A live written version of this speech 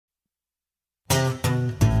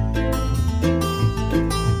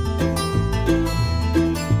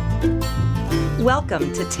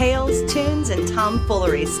Welcome to Tales, Tunes, and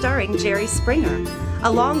Tomfoolery starring Jerry Springer,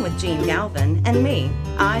 along with Gene Galvin and me.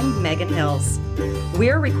 I'm Megan Hills.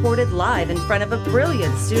 We're recorded live in front of a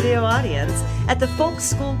brilliant studio audience at the Folk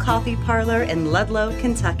School Coffee Parlor in Ludlow,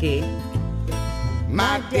 Kentucky.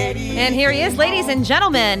 My daddy. And here he is, ladies and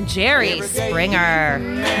gentlemen, Jerry Springer.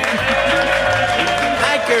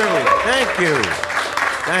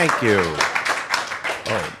 Thank you.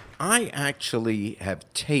 Oh, I actually have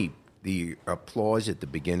taped the applause at the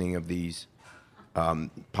beginning of these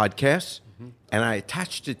podcasts, and I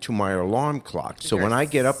attached it to my alarm clock. So when I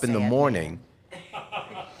get up in the morning,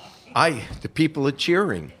 the people are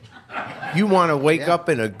cheering. You want to wake up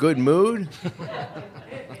in a good mood?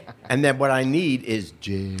 And then what I need is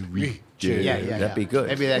Jerry. Yeah. That'd be good.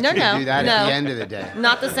 Maybe that No, you no, do that no. at the end of the day.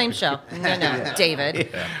 Not the same show. No, David.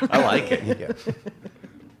 Yeah, I like it. Yeah.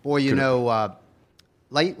 Boy, you know,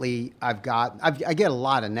 lately I get a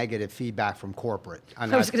lot of negative feedback from corporate. I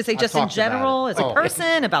was going to say, just in general, as a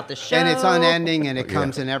person, about the show. And it's unending, and it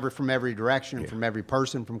comes from every direction, from every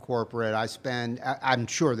person from corporate. I'm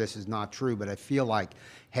sure this is not true, but I feel like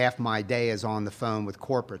half my day is on the phone with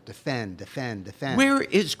corporate. Defend. Where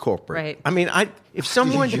is corporate? Right. I mean, if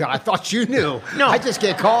someone... I thought you knew. No. I just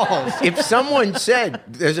get calls. If someone said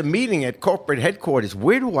there's a meeting at corporate headquarters,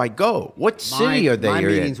 where do I go? What city are they in? My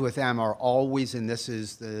meetings with them are always, and this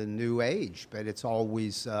is the new age, but it's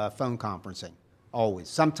always phone conferencing. Always.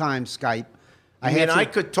 Sometimes Skype. I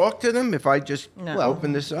could talk to them if I just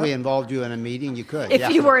open this up? We involved you in a meeting, you could.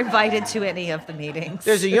 If you were invited to any of the meetings.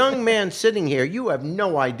 There's a young man sitting here. You have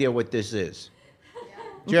no idea what this is.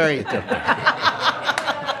 Jerry,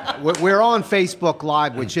 we're on Facebook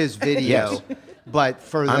Live, which is video. Yes. But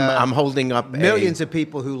for the I'm holding up millions of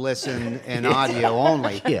people who listen in audio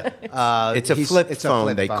only. It's a flip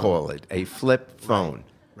phone, they call it. A flip phone.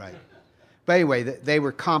 Right. But anyway, they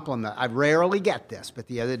were I rarely get this, but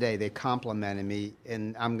the other day they complimented me,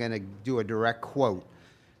 and I'm going to do a direct quote.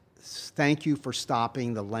 Thank you for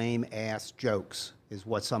stopping the lame-ass jokes, is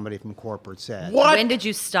what somebody from corporate said. What? When did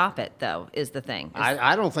you stop it, though, is the thing.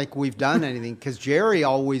 I don't think we've done anything, because Jerry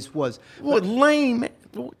always was... What lame?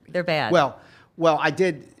 They're bad. Well, I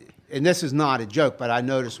did, and this is not a joke, but I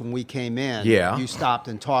noticed when we came in, you stopped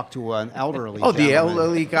and talked to an elderly gentleman. The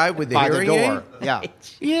elderly guy with the hearing door. aid?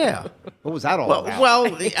 Yeah. What was that all about? Well,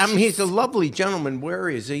 I mean, he's a lovely gentleman. Where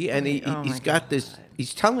is he? And he's got this,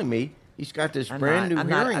 he's telling me he's got this brand new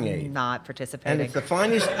hearing aid. I'm not participating. And it's the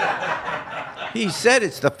finest, he said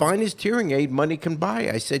it's the finest hearing aid money can buy.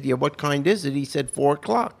 I said, yeah, what kind is it? He said 4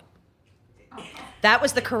 o'clock. That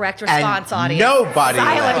was the correct response, audience. Nobody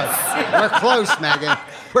Silence. We're close, Megan.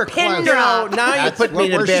 We're close. drop. Now you That's put me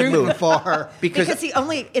in a what bad we're mood. shooting for. Because he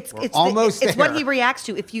only it's almost it's what there. he reacts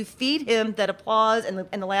to. If you feed him that applause and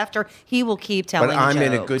the laughter, he will keep telling But I'm jokes.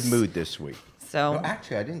 in a good mood this week. So No,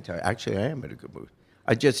 actually, I didn't tell you. Actually, I am in a good mood.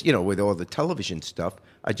 I just, with all the television stuff,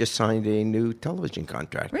 I just signed a new television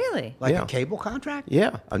contract. really, Like a cable contract?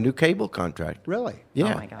 Yeah, a new cable contract. Really?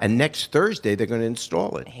 Yeah. Oh, my God. And next Thursday, they're going to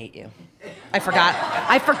install it. I hate you. I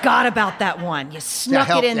forgot about that one. You snuck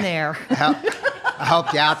it in there. I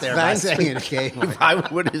helped you out there by saying a cable. I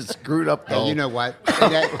would have screwed up the And whole... you know what?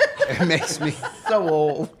 It makes me so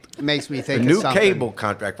old. It makes me A think of new something. cable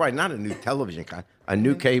contract. Right, not a new television contract. A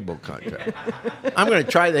new cable contract. I'm going to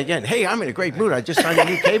try that again. Hey, I'm in a great mood. I just signed a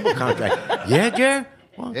new cable contract. Yeah, Jer?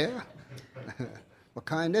 Well, Yeah. What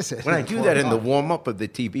kind is it? when I do that in the warm-up of the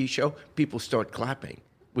TV show, people start clapping,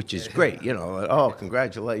 which is great. Oh,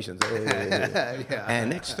 congratulations. And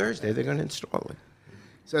next Thursday, they're going to install it.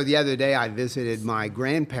 So the other day I visited my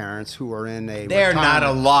grandparents who are in a They're not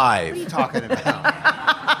retirement- alive. What are you talking about?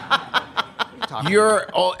 You're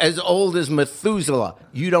as old as Methuselah.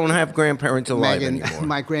 You don't have grandparents alive Megan, anymore.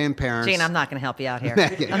 my grandparents... Gene, I'm not going to help you out here.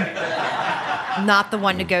 Megan, I'm not the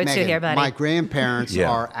one to go to Megan, here, buddy. my grandparents Yeah.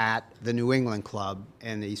 are at the New England Club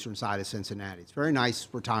in the eastern side of Cincinnati. It's a very nice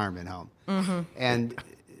retirement home. Mm-hmm. And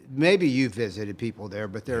maybe you visited people there,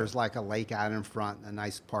 but there's like a lake out in front and a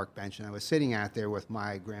nice park bench. And I was sitting out there with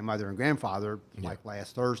my grandmother and grandfather like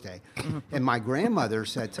last Thursday. And my grandmother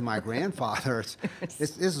said to my grandfather,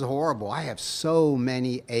 this is horrible. I have so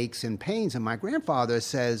many aches and pains. And my grandfather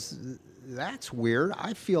says, that's weird.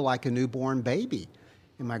 I feel like a newborn baby.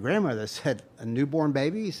 And my grandmother said, a newborn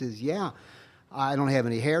baby? He says, yeah. I don't have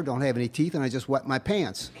any hair, don't have any teeth, and I just wet my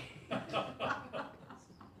pants.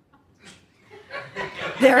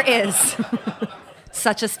 There is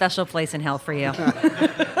such a special place in hell for you.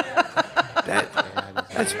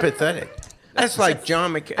 That's pathetic. That's like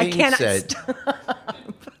John McCain said.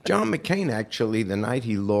 John McCain, actually, the night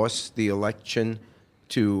he lost the election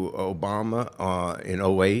to Obama in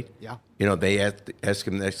 2008, they asked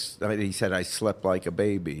him next night. He said, "I slept like a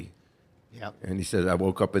baby." Yep. And he said, "I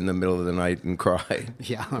woke up in the middle of the night and cried."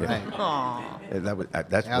 Yeah, right. And that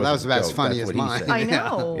was about as funny as mine. I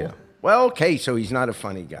know. Yeah. Well, okay, so he's not a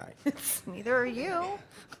funny guy, Neither are you.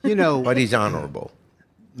 but he's honorable.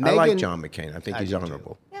 I like John McCain. I think he's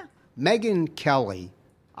honorable. Yeah. Megyn Kelly,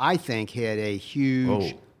 I think, had a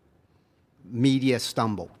huge media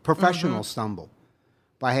stumble, professional stumble,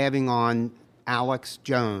 by having on Alex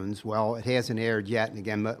Jones. Well, it hasn't aired yet, and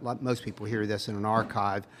again, most people hear this in an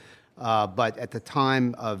archive. But at the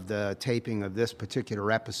time of the taping of this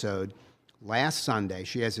particular episode, last Sunday,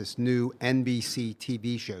 she has this new NBC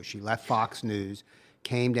TV show. She left Fox News,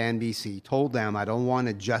 came to NBC, told them, "I don't want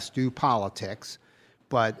to just do politics."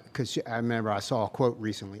 But because I remember I saw a quote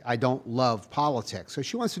recently, "I don't love politics." So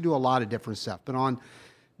she wants to do a lot of different stuff. But on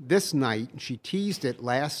this night, she teased it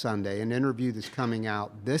last Sunday, an interview that's coming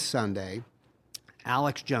out this Sunday.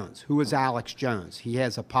 Alex Jones. Who is Alex Jones? He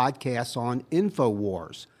has a podcast on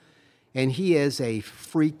InfoWars. And he is a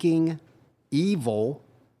freaking evil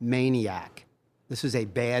maniac. This is a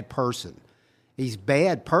bad person. He's a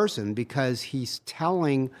bad person because he's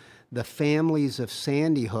telling the families of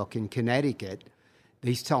Sandy Hook in Connecticut,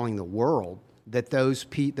 he's telling the world that those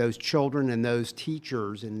children and those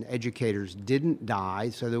teachers and educators didn't die.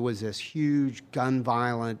 So there was this huge gun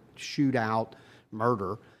violent shootout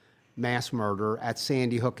mass murder at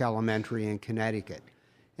Sandy Hook Elementary in Connecticut.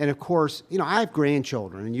 And of course, I have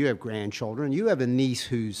grandchildren, and you have grandchildren. You have a niece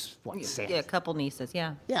who's, Yeah, a couple nieces,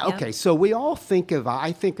 yeah. Yeah, okay. So we all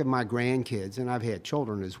I think of my grandkids, and I've had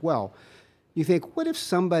children as well. You think, what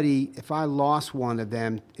if I lost one of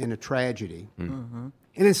them in a tragedy? Mm-hmm.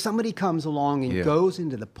 And then somebody comes along and goes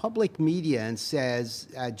into the public media and says,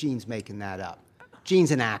 Gene's making that up. Gene's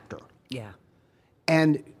an actor. Yeah.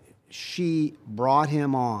 And she brought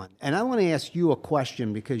him on. And I want to ask you a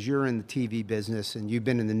question because you're in the TV business and you've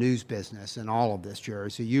been in the news business and all of this, Jerry.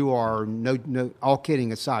 So you are, all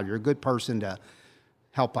kidding aside, you're a good person to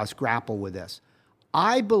help us grapple with this.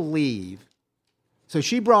 I believe, so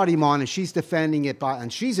she brought him on and she's defending it,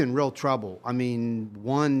 and she's in real trouble. I mean,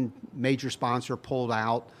 one major sponsor pulled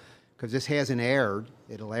out because this hasn't aired.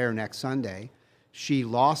 It'll air next Sunday. She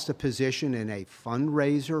lost a position in a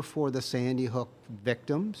fundraiser for the Sandy Hook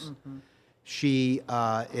victims. Mm-hmm. She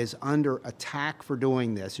is under attack for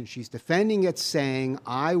doing this, and she's defending it, saying,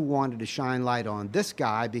 I wanted to shine light on this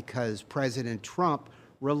guy because President Trump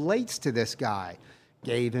relates to this guy.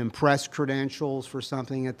 Gave him press credentials for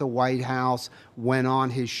something at the White House, went on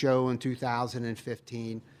his show in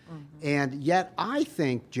 2015. Mm-hmm. And yet I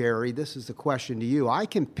think, Jerry, this is the question to you, I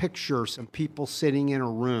can picture some people sitting in a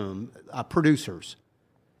room, producers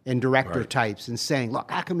and director types, and saying, look,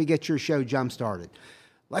 how can we get your show jump-started?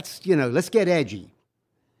 Let's get edgy.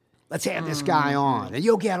 Let's have this guy on. And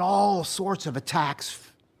you'll get all sorts of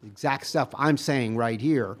attacks, exact stuff I'm saying right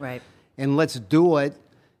here. Right. And let's do it.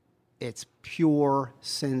 It's pure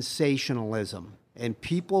sensationalism. And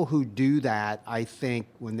people who do that, I think,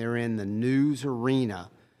 when they're in the news arena,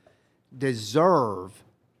 deserve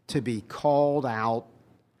to be called out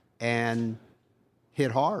and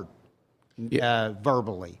hit hard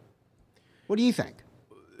verbally. What do you think?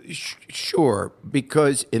 Sure,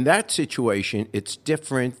 because in that situation, it's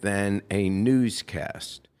different than a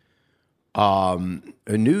newscast. A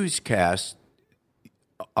newscast,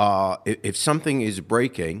 if something is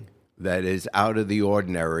breaking that is out of the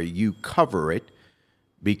ordinary, you cover it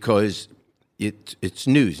because it's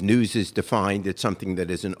news. News is defined as something that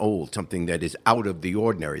isn't old, something that is out of the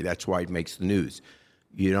ordinary. That's why it makes the news.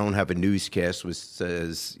 You don't have a newscast which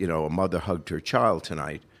says, a mother hugged her child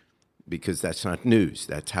tonight, because that's not news.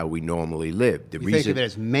 That's how we normally live. Think of it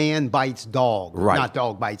as man bites dog, not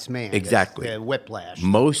dog bites man. Exactly. It's whiplash.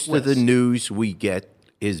 Most of the news we get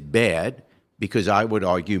is bad because I would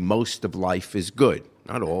argue most of life is good.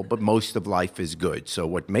 Not all, but most of life is good. So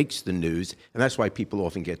what makes the news, and that's why people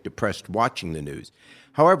often get depressed watching the news.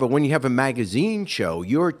 However, when you have a magazine show,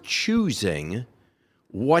 you're choosing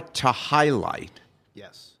what to highlight.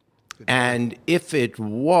 Yes. And if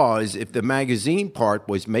the magazine part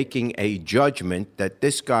was making a judgment that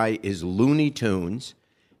this guy is Looney Tunes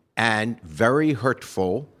and very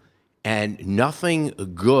hurtful and nothing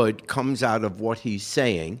good comes out of what he's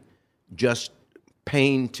saying, just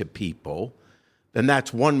pain to people, then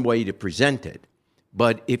that's one way to present it.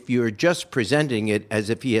 But if you're just presenting it as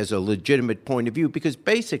if he has a legitimate point of view, because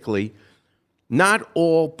basically not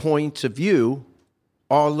all points of view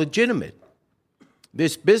are legitimate.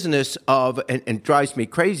 This business of, and drives me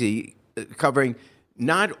crazy, covering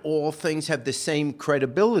not all things have the same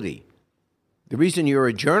credibility. The reason you're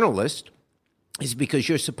a journalist is because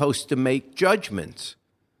you're supposed to make judgments.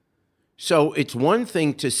 So it's one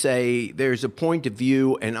thing to say there's a point of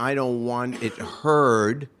view and I don't want it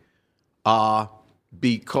heard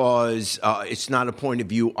because it's not a point of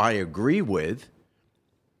view I agree with.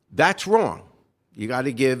 That's wrong. You got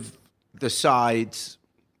to give the sides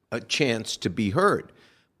a chance to be heard.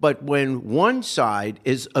 But when one side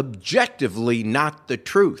is objectively not the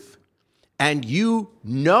truth, and you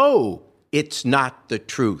know it's not the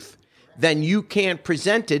truth, then you can't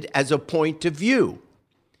present it as a point of view.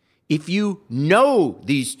 If you know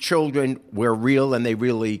these children were real and they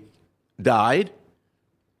really died,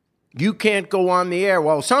 you can't go on the air,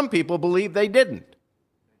 well, some people believe they didn't,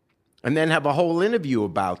 and then have a whole interview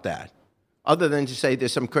about that, other than to say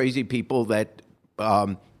there's some crazy people that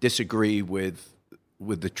disagree with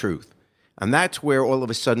the truth. And that's where all of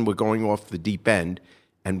a sudden we're going off the deep end,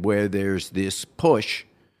 and where there's this push,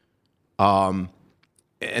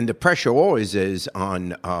 and the pressure always is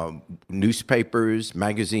on newspapers,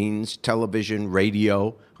 magazines, television,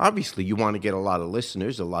 radio. Obviously, you want to get a lot of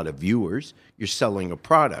listeners, a lot of viewers. You're selling a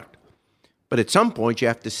product. But at some point, you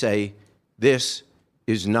have to say, this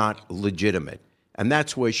is not legitimate. And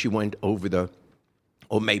that's where she went over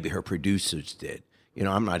or maybe her producers did. You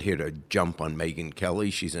know, I'm not here to jump on Megyn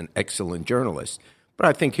Kelly. She's an excellent journalist. But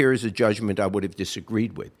I think here is a judgment I would have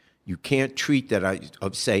disagreed with. You can't treat that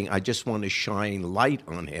of saying, I just want to shine light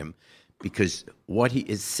on him, because what he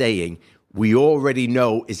is saying, we already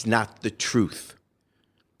know is not the truth.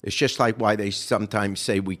 It's just like why they sometimes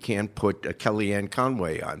say we can't put Kellyanne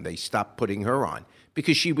Conway on. They stopped putting her on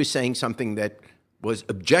because she was saying something that was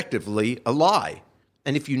objectively a lie.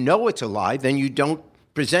 And if you know it's a lie, then you don't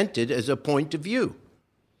present it as a point of view.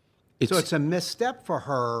 So it's a misstep for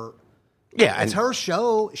her. Yeah, it's her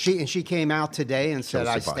show. She came out today and said,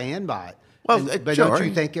 "I stand by it." Well, but sure. don't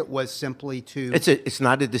you think it was simply to? It's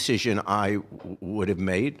not a decision I would have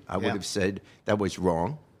made. I would have said that was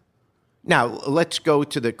wrong. Now let's go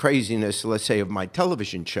to the craziness, let's say, of my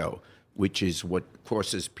television show, which is what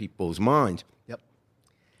crosses people's minds. Yep.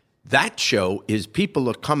 That show is people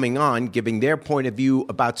are coming on, giving their point of view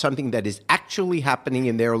about something that is actually happening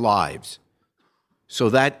in their lives. So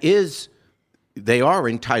they are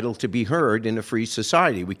entitled to be heard in a free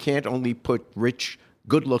society. We can't only put rich,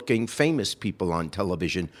 good-looking, famous people on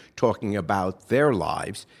television talking about their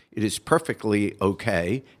lives. It is perfectly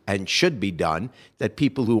okay and should be done that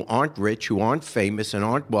people who aren't rich, who aren't famous, and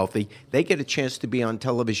aren't wealthy, they get a chance to be on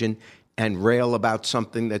television and rail about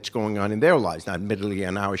something that's going on in their lives. Now, admittedly,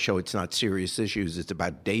 on our show, it's not serious issues. It's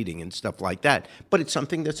about dating and stuff like that. But it's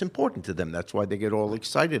something that's important to them. That's why they get all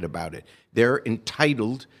excited about it. They're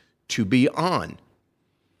entitled to be on.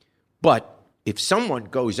 But if someone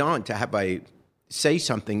goes on to say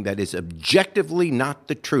something that is objectively not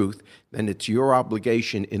the truth, then it's your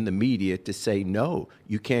obligation in the media to say, no,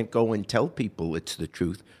 you can't go and tell people it's the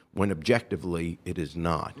truth when objectively it is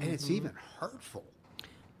not. And it's even hurtful.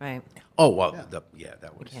 Right. Oh, well, that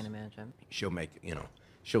was... I can't imagine. She'll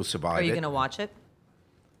survive it. Are you going to watch it?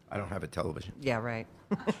 I don't have a television. Yeah, right.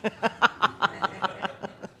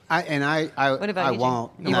 I What about you,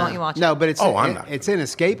 won't. Jim? You won't watch it? No, but I'm not. It's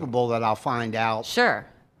inescapable that I'll find out. Sure.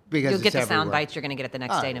 Because you'll get the it's sound everywhere. bites you're going to get it the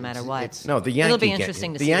next day, no matter what. No, the It'll be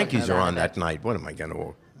interesting to see. The Yankees what are comes on out of that night. What am I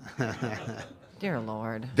going to... Dear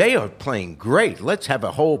Lord. They are playing great. Let's have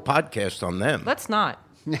a whole podcast on them. Let's not.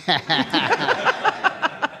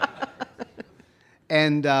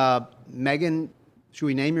 And Megyn, should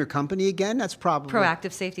we name your company again? That's probably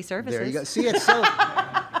Proactive Safety Services. There you go. See, it's so.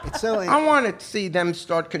 I want to see them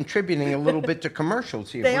start contributing a little bit to commercials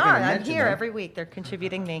here. They We're are. gonna I'm mention here them. every week. They're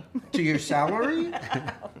contributing me. To your salary?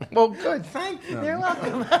 Well, good. Thank you. You're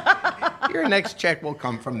welcome. Your next check will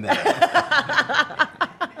come from them.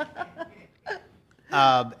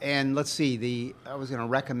 And let's see. I was going to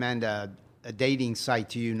recommend a dating site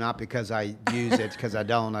to you, not because I use it, because I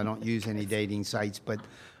don't use any dating sites, but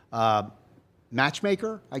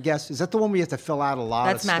Matchmaker, I guess. Is that the one where you have to fill out a lot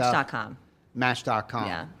That's of stuff? Match.com. Match.com.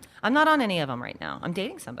 Yeah. I'm not on any of them right now. I'm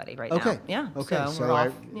dating somebody right Okay. now. Yeah. Okay. So we're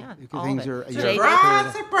off. Yeah. All things of it. are. Jay,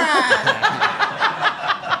 Surprise, surprise!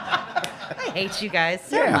 I hate you guys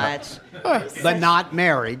so Yeah. much. But not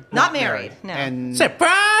married. Not married, no. And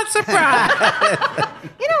Surprise, surprise!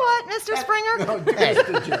 You know what, Mr. Springer? hey,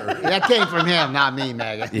 that came from him, not me,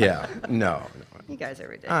 Megan. Yeah, no. You guys are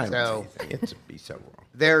ridiculous. I So- it's be so wrong.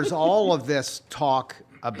 There's all of this talk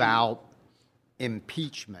about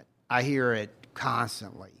impeachment. I hear it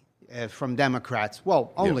constantly from Democrats.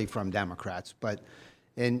 Well, only from Democrats, but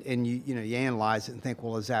and you analyze it and think,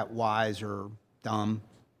 well, is that wise or dumb?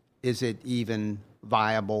 Is it even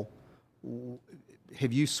viable?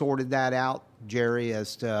 Have you sorted that out, Jerry,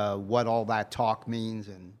 as to what all that talk means,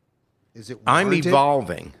 and is it warranted? I'm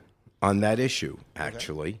evolving. on that issue,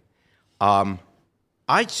 actually.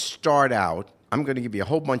 I start out, I'm going to give you a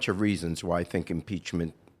whole bunch of reasons why I think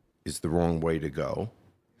impeachment is the wrong way to go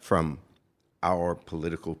from our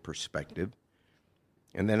political perspective.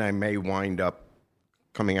 And then I may wind up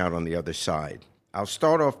coming out on the other side. I'll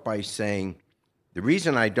start off by saying the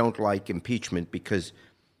reason I don't like impeachment because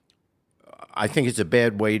I think it's a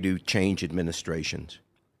bad way to change administrations.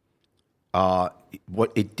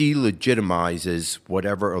 What it delegitimizes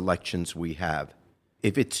whatever elections we have.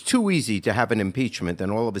 If it's too easy to have an impeachment, then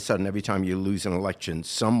all of a sudden, every time you lose an election,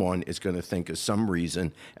 someone is going to think of some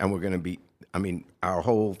reason, and we're going to be, our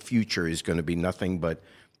whole future is going to be nothing but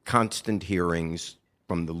constant hearings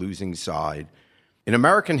from the losing side. In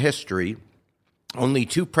American history, only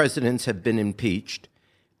 2 presidents have been impeached,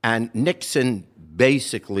 and Nixon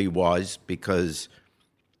basically was because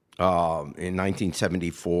in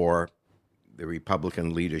 1974, the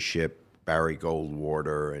Republican leadership, Barry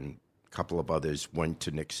Goldwater and a couple of others, went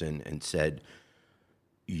to Nixon and said,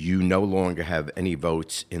 you no longer have any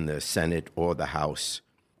votes in the Senate or the House.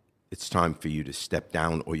 It's time for you to step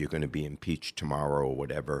down or you're going to be impeached tomorrow or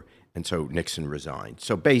whatever. And so Nixon resigned.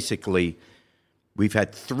 So basically, we've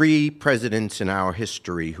had 3 presidents in our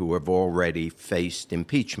history who have already faced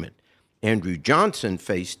impeachment. Andrew Johnson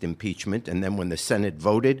faced impeachment, and then when the Senate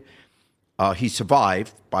voted, he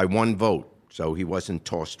survived by 1 vote, so he wasn't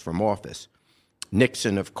tossed from office.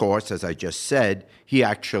 Nixon, of course, as I just said, he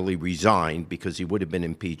actually resigned because he would have been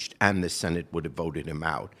impeached and the Senate would have voted him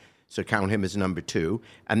out. So count him as number 2.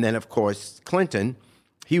 And then, of course, Clinton,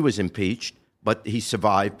 he was impeached, but he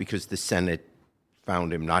survived because the Senate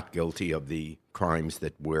found him not guilty of the crimes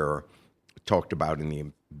that were talked about in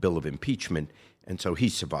the bill of impeachment, and so he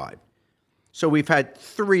survived. So we've had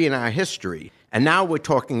 3 in our history, and now we're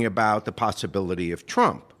talking about the possibility of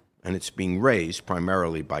Trump, and it's being raised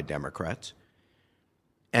primarily by Democrats.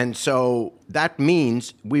 And so that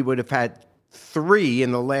means we would have had 3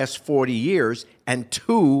 in the last 40 years and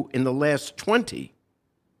 2 in the last 20.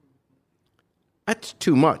 That's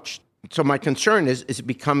too much. So my concern is it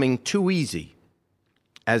becoming too easy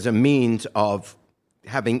as a means of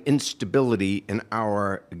having instability in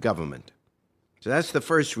our government. So that's the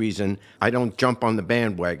first reason I don't jump on the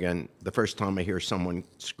bandwagon the first time I hear someone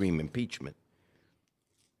scream impeachment.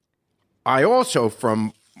 I also,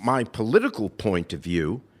 from my political point of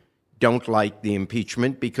view, don't like the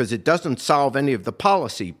impeachment because it doesn't solve any of the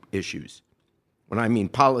policy issues. When I mean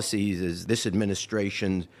policies is this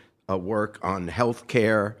administration's work on health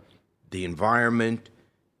care, the environment,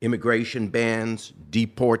 immigration bans,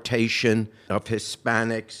 deportation of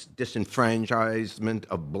Hispanics, disenfranchisement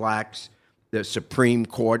of blacks, the Supreme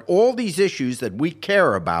Court, all these issues that we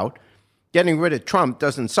care about. Getting rid of Trump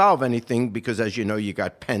doesn't solve anything because, as you know, you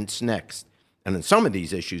got Pence next. And in some of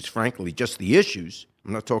these issues, frankly, just the issues,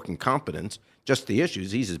 I'm not talking competence, just the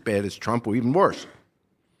issues, he's as bad as Trump or even worse.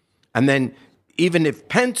 And then even if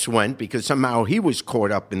Pence went, because somehow he was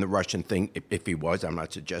caught up in the Russian thing, if he was, I'm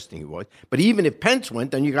not suggesting he was, but even if Pence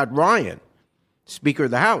went, then you got Ryan, Speaker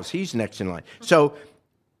of the House, he's next in line. So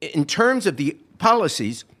in terms of the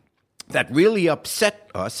policies that really upset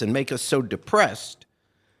us and make us so depressed,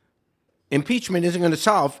 impeachment isn't going to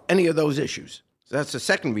solve any of those issues. So that's the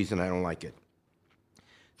second reason I don't like it.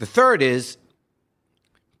 The third is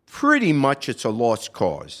pretty much it's a lost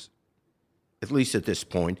cause, at least at this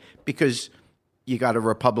point, because you got a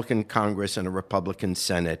Republican Congress and a Republican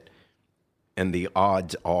Senate, and the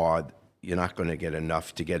odds are you're not going to get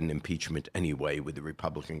enough to get an impeachment anyway with the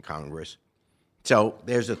Republican Congress. So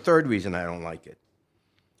there's a third reason I don't like it.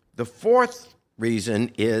 The fourth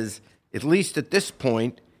reason is, at least at this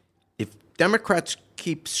point, if Democrats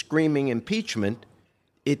keep screaming impeachment,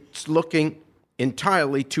 it's looking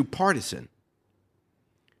entirely too partisan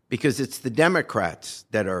because it's the Democrats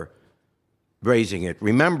that are raising it.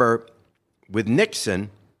 Remember, with Nixon,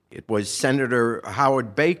 it was Senator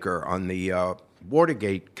Howard Baker on the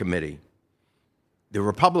Watergate Committee, the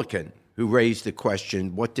Republican, who raised the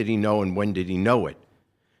question, what did he know and when did he know it?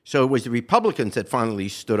 So it was the Republicans that finally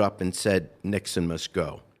stood up and said Nixon must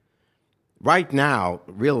go. Right now,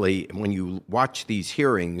 really, when you watch these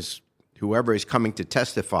hearings, whoever is coming to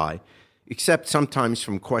testify, except sometimes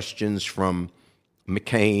from questions from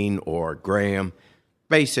McCain or Graham,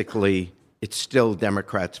 basically it's still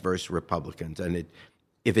Democrats versus Republicans. And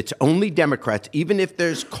if it's only Democrats, even if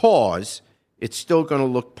there's cause, it's still going to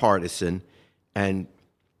look partisan. And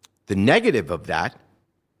the negative of that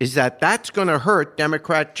is that that's going to hurt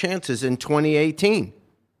Democrat chances in 2018.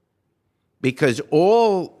 Because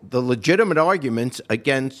all the legitimate arguments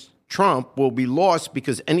against Trump will be lost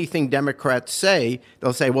because anything Democrats say,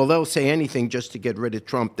 they'll say anything just to get rid of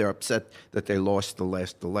Trump. They're upset that they lost the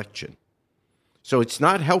last election. So it's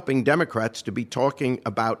not helping Democrats to be talking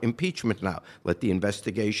about impeachment now. Let the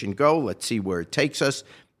investigation go. Let's see where it takes us.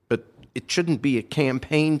 But it shouldn't be a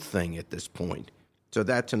campaign thing at this point. So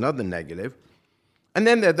that's another negative. And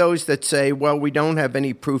then there are those that say, well, we don't have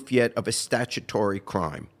any proof yet of a statutory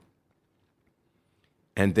crime.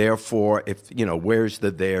 And therefore, where's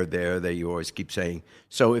the there that you always keep saying?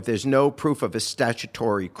 So if there's no proof of a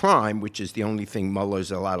statutory crime, which is the only thing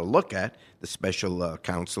Mueller's allowed to look at, the special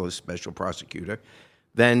counsel, special prosecutor,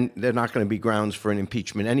 then they're not going to be grounds for an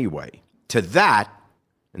impeachment anyway. To that,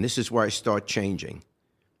 and this is where I start changing,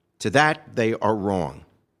 to that they are wrong.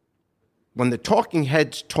 When the talking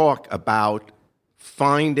heads talk about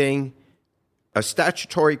finding a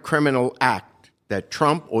statutory criminal act that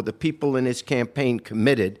Trump or the people in his campaign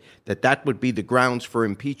committed, that would be the grounds for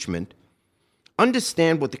impeachment,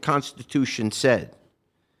 understand what the Constitution said.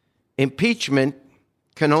 Impeachment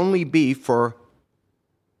can only be for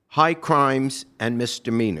high crimes and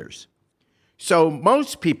misdemeanors. So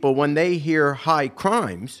most people, when they hear high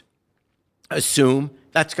crimes, assume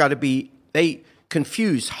that's got to be, they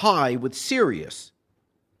confuse high with serious.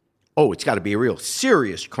 Oh, it's got to be a real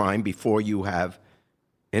serious crime before you have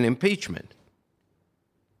an impeachment.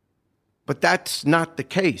 But that's not the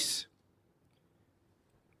case,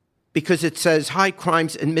 because it says high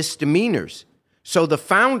crimes and misdemeanors. So the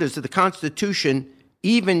founders of the Constitution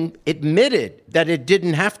even admitted that it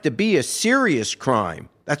didn't have to be a serious crime.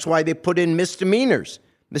 That's why they put in misdemeanors.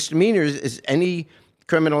 Misdemeanors is any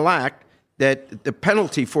criminal act that the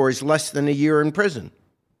penalty for is less than a year in prison.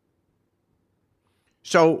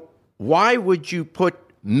 So why would you put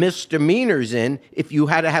misdemeanors in if you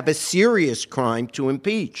had to have a serious crime to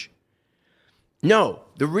impeach? No,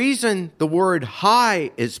 the reason the word high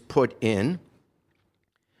is put in,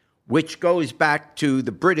 which goes back to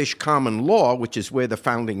the British common law, which is where the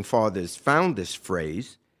founding fathers found this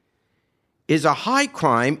phrase, is a high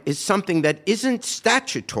crime is something that isn't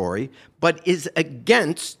statutory, but is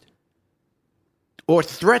against or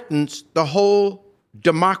threatens the whole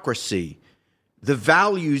democracy, the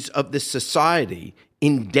values of the society,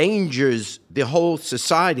 endangers the whole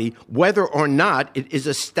society, whether or not it is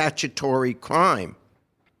a statutory crime.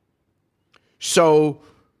 So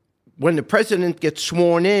when the president gets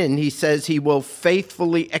sworn in, he says he will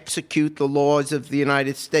faithfully execute the laws of the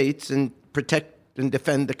United States and protect and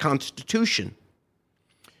defend the Constitution.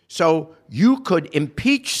 So you could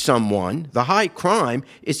impeach someone. The high crime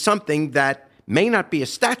is something that may not be a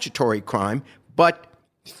statutory crime, but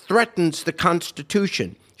threatens the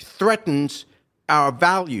Constitution, threatens our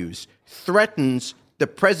values, threatens the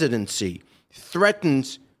presidency,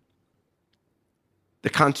 threatens the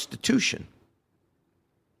Constitution.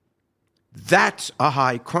 That's a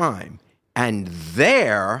high crime. And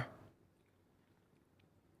there,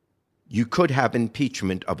 you could have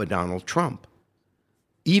impeachment of a Donald Trump,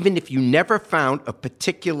 even if you never found a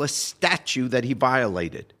particular statute that he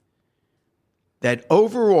violated. That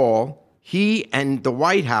overall, he and the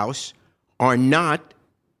White House are not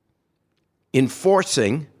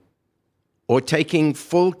enforcing or taking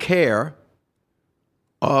full care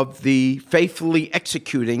of the faithfully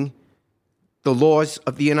executing the laws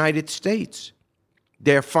of the United States.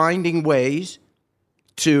 They're finding ways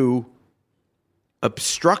to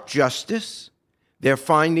obstruct justice. They're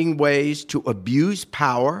finding ways to abuse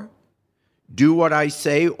power. Do what I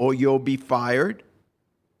say or you'll be fired.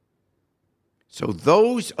 So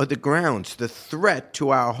those are the grounds, the threat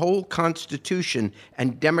to our whole Constitution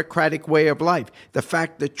and democratic way of life. The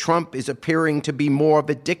fact that Trump is appearing to be more of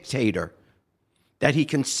a dictator, that he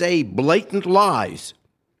can say blatant lies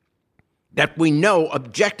that we know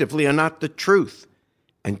objectively are not the truth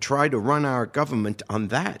and try to run our government on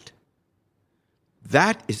that.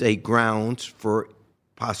 That is a grounds for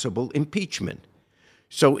possible impeachment.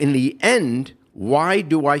 So in the end, why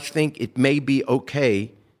do I think it may be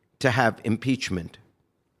okay to have impeachment?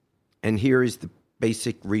 And here is the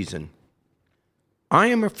basic reason. I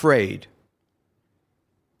am afraid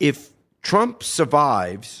if Trump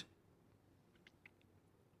survives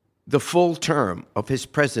the full term of his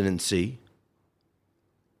presidency,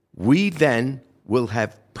 we then will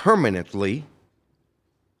have permanently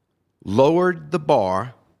lowered the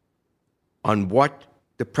bar on what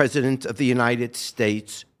the President of the United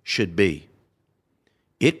States should be.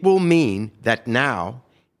 It will mean that now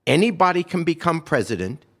anybody can become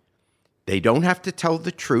president. They don't have to tell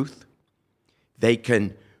the truth. They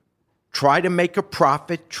can try to make a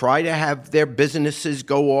profit, try to have their businesses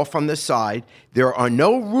go off on the side. There are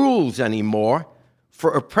no rules anymore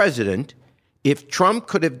for a president If Trump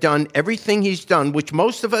could have done everything he's done, which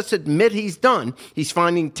most of us admit he's done, he's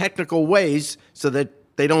finding technical ways so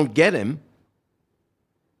that they don't get him.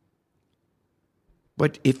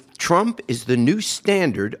 But if Trump is the new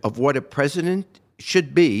standard of what a president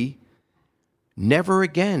should be, never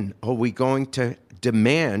again are we going to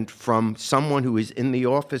demand from someone who is in the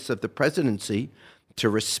office of the presidency to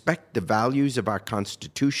respect the values of our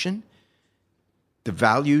Constitution, the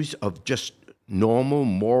values of just normal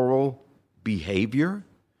moral behavior,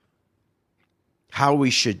 how we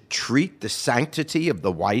should treat the sanctity of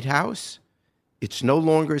the White House. It's no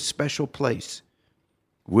longer a special place.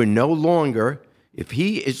 We're no longer, if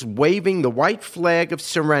he is waving the white flag of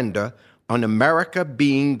surrender on America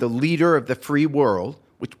being the leader of the free world,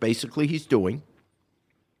 which basically he's doing,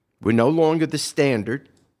 we're no longer the standard.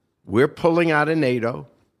 We're pulling out of NATO.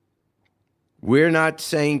 We're not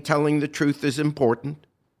saying telling the truth is important.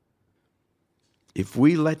 If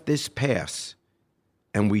we let this pass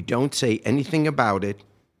and we don't say anything about it,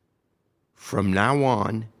 from now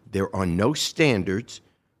on, there are no standards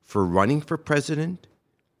for running for president,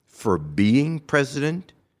 for being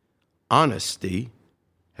president. Honesty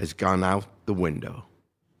has gone out the window.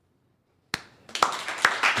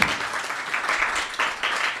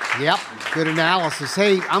 Yep, good analysis.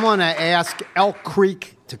 Hey, I'm going to ask Elk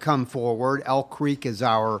Creek to come forward. Elk Creek is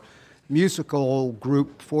our musical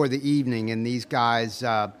group for the evening, and these guys,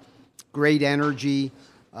 great energy.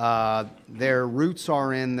 Their roots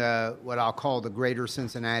are in what I'll call the greater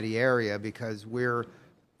Cincinnati area, because we're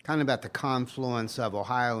kind of at the confluence of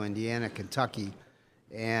Ohio, Indiana, Kentucky,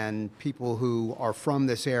 and people who are from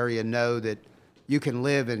this area know that you can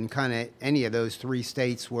live in kind of any of those three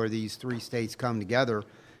states where these three states come together,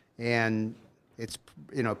 and it's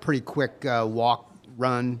pretty quick walk,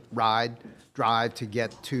 run, ride, drive to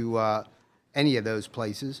get to any of those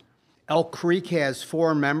places. Elk Creek has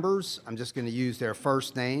 4 members. I'm just going to use their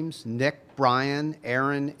first names: Nick, Brian,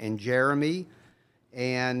 Aaron, and Jeremy.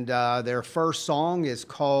 And their first song is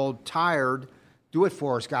called "Tired." Do it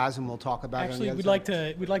for us, guys, and we'll talk about it. Actually, we'd like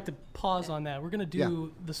to pause on that. We're going to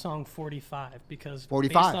do the song 45 because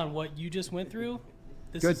 45. Based on what you just went through,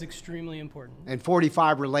 this is extremely important. And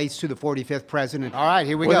 45 relates to the 45th president. All right,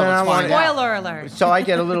 here we Well, go. then Let's I find wanna- out. Spoiler alert. So I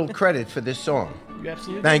get a little credit for this song. You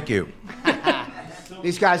absolutely. Thank you.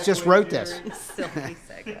 These guys just wrote this. Silky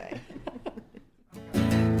segue.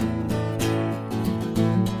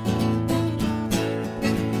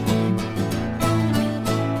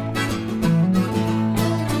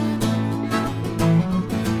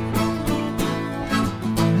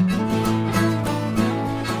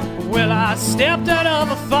 Well, I stepped out of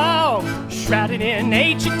a fog, shrouded in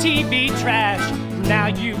HTV trash. Now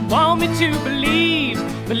you want me to believe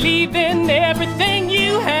in everything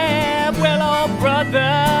you have. Well, oh brother,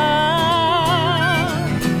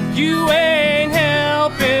 you ain't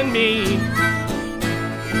helping me.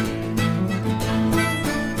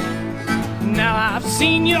 Now I've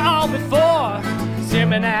seen you all before,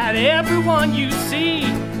 staring at everyone you see.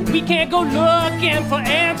 We can't go looking for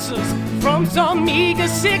answers from some eager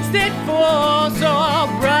 6'4". So,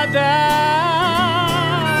 brother,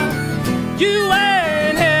 you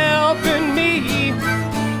ain't helping me.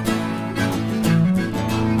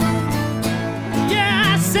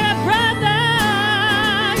 Yeah, I said, brother,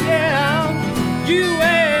 yeah, you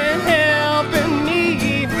ain't helping me.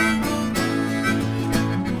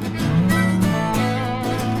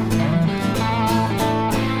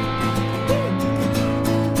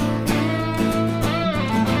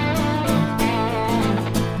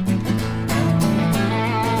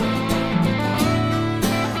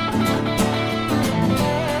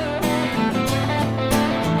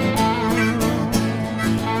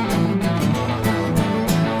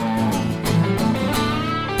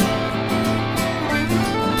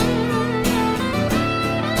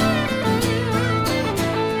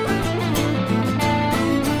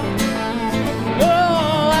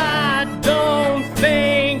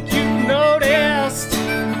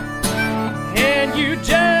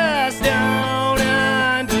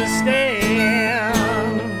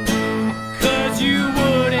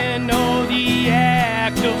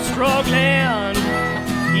 Struggling,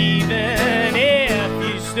 even if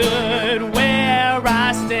you stood where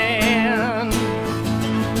I stand.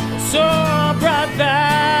 So, brother,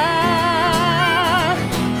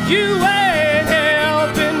 you ain't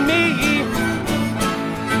helping me.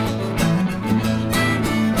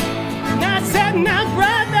 And I said, now,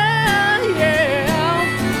 brother, yeah,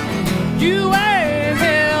 you ain't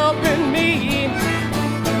helping me.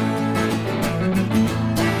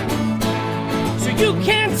 So you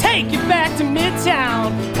can't take it back to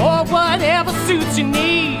Midtown or whatever suits your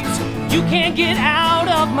needs. You can't get out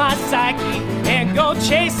of my psyche and go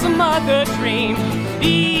chase some other dream.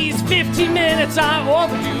 These 15 minutes are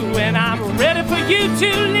overdue and I'm ready for you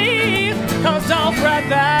to leave. 'Cause oh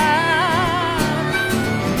brother,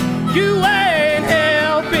 you ain't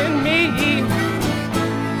helping me.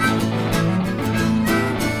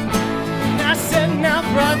 I said now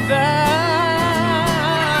brother,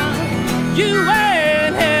 you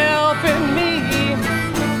ain't helping me.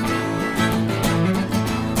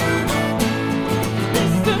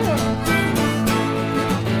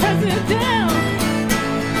 Sit down.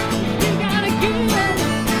 You gotta get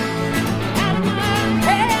out of my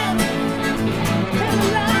head. And the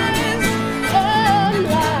lies, oh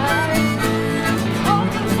lies, all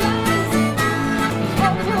those lies,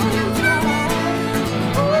 all those lies.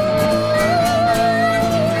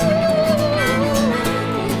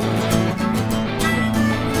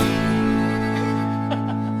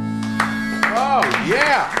 Oh,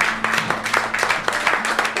 yeah.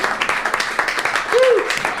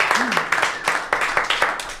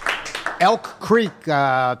 Elk Creek,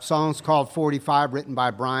 song's called 45, written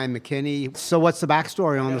by Brian McKinney. So what's the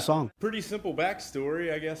backstory on the song? Pretty simple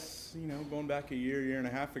backstory, I guess, going back a year and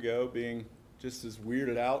a half ago, being just as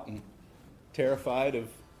weirded out and terrified of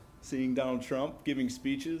seeing Donald Trump giving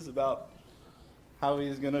speeches about how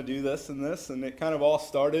he's going to do this, and it kind of all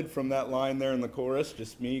started from that line there in the chorus,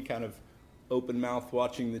 just me kind of open mouth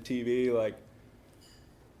watching the TV like,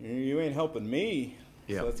 you ain't helping me.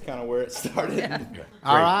 Yeah. So that's kind of where it started. Yeah.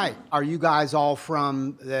 All right. Are you guys all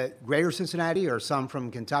from the greater Cincinnati or some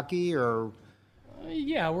from Kentucky or?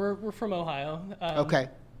 Yeah, we're from Ohio. Okay.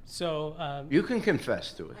 So You can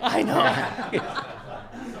confess to it. I know.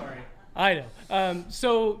 Sorry. I know.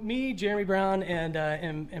 So me, Jeremy Brown,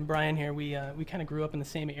 and Brian here, we kind of grew up in the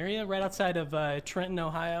same area, right outside of Trenton,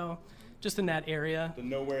 Ohio, just in that area. The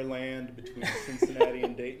nowhere land between Cincinnati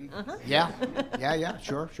and Dayton. Uh-huh. Yeah.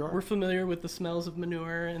 Sure. We're familiar with the smells of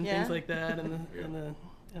manure and things like that in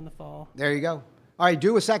the fall. There you go. All right,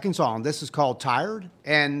 do a second song. This is called Tired.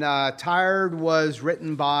 And Tired was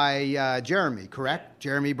written by Jeremy, correct?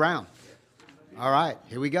 Jeremy Brown. All right,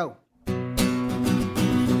 here we go.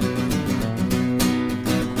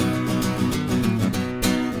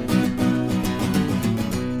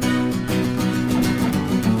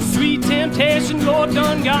 Sweet temptation, Lord,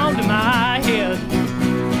 done gone to my head.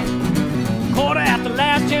 Quarter after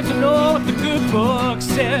last chance to know what the good book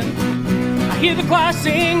said. I hear the choir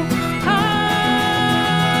sing, oh,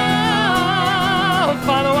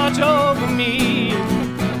 Father, watch over me.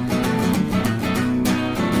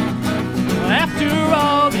 After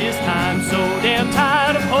all this time, so damn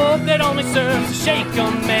tired of hope that only serves to shake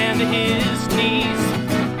a man to his knees.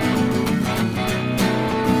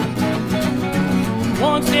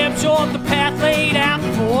 One step short, the path laid out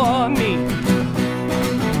for me.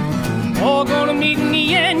 All gonna meet in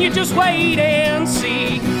the end, you just wait and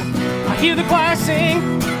see. I hear the choir sing,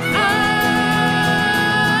 oh,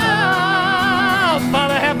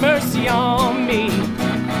 Father, have mercy on me.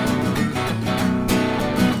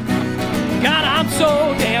 God, I'm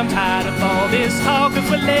so damn tired of all this talk, 'cause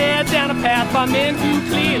we're led down a path by men who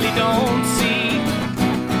clearly don't see.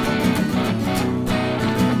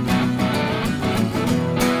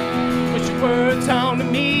 Put your words onto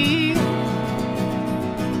me.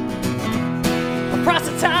 I'll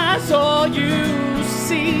proselytize all you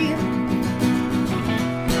see.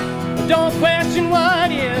 Don't question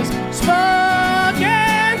what is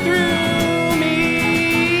spoken through me.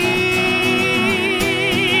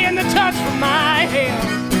 And the touch from my hand.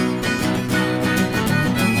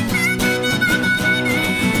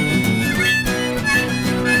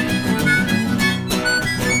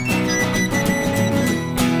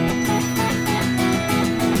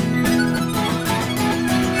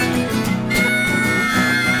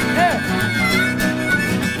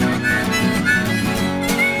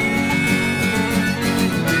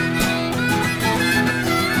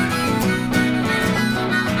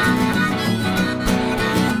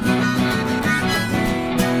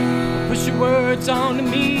 Words onto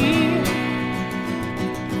me.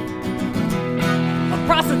 I'll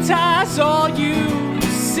proselytize all you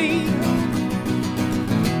see.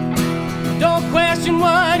 Don't question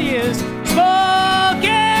what is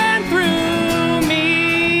spoken through me.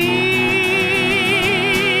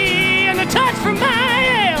 And the touch from my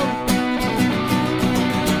hand.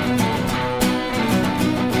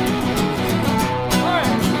 All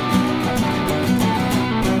right.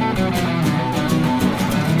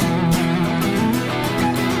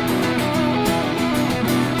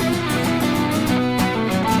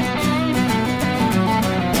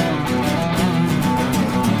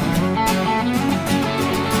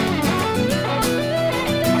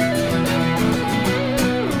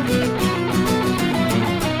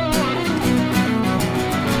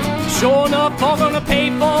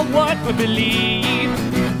 never believe.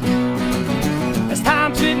 As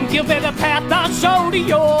time shouldn't give me the path I'll show to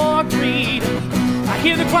your greed. I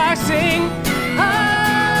hear the choir sing, ah,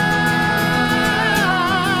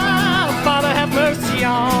 Father have mercy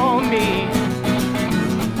on me.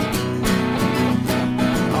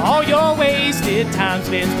 All your wasted time's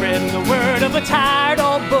been spreading the word of a tired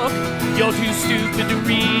old book you're too stupid to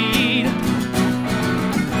read.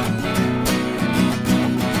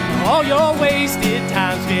 All your wasted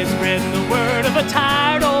time's been spreading the word of a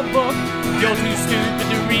tired old book you're too stupid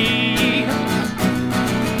to read.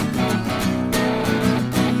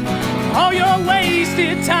 All your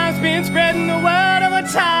wasted time's been spreading the word of a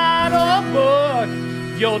tired old book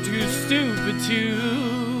you're too stupid to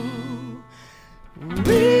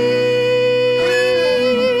read.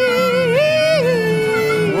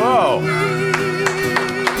 Whoa.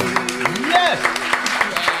 Yes.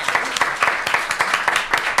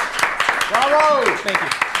 Bravo. Thank you.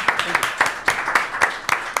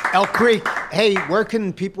 Elk Creek, hey, where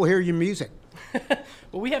can people hear your music?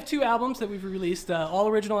 Well, we have 2 albums that we've released, all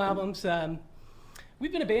original albums.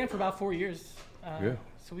 We've been a band for about 4 years. Yeah.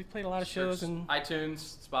 So we've played a lot of shows. And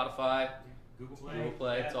iTunes, Spotify, Google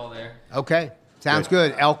Play, it's all there. Okay, sounds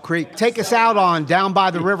good. Elk Creek. Take us out on Down by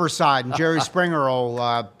the Riverside, and Jerry Springer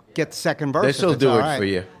will get the second verse. This will do it for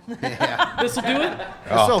you. this will do it?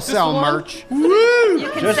 This will sell merch. You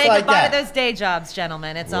can Just say like goodbye that. to those day jobs,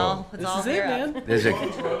 gentlemen. It's all This all is it, here. man. There's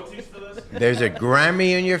a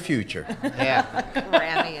Grammy in your future. Yeah.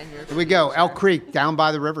 Grammy in your Here we go. Elk Creek, Down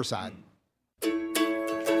by the Riverside.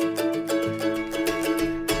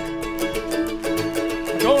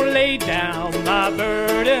 Gonna lay down my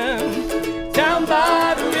burden down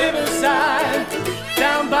by the riverside,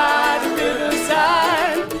 down by the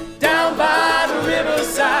riverside, down by the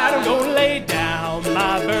riverside. I'm gonna lay down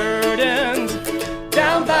my burdens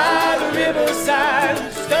down by the riverside.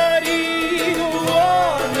 Study the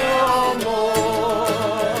war no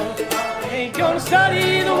more. Ain't gonna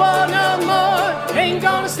study the war no more. Ain't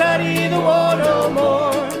gonna study the war no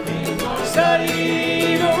more. Ain't gonna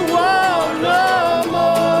study the war no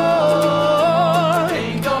more.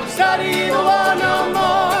 Ain't gonna study the war no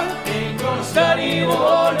more. Ain't gonna study the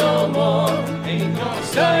war no more. Ain't gonna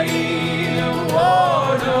study the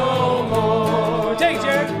war no more. Take it,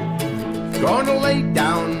 Jared. Gonna lay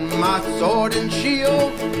down my sword and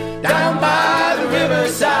shield Down by the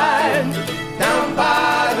riverside, down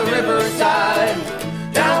by the riverside.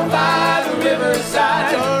 down by the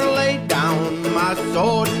riverside, Gonna lay down my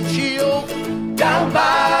sword and shield. down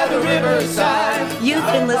by the riverside. You've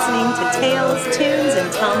been listening to Tales, Tunes,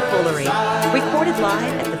 and Tomfoolery, recorded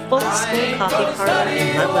live at the Folk School Coffee Parlor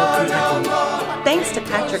in Ludlow, Kentucky. Thanks to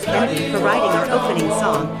Patrick Kennedy for writing our opening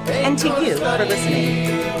song, and to you for listening.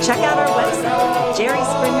 Check out our website,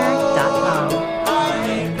 jerryspringer.com.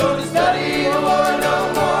 Ain't gonna study the war no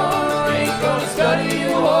more. Ain't gonna study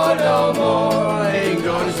the war no more. Ain't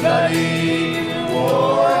gonna study the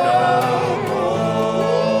war no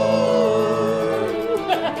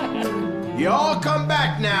more. You all come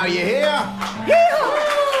back now, you hear?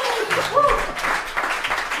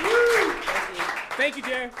 Thank you,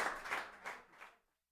 Jared.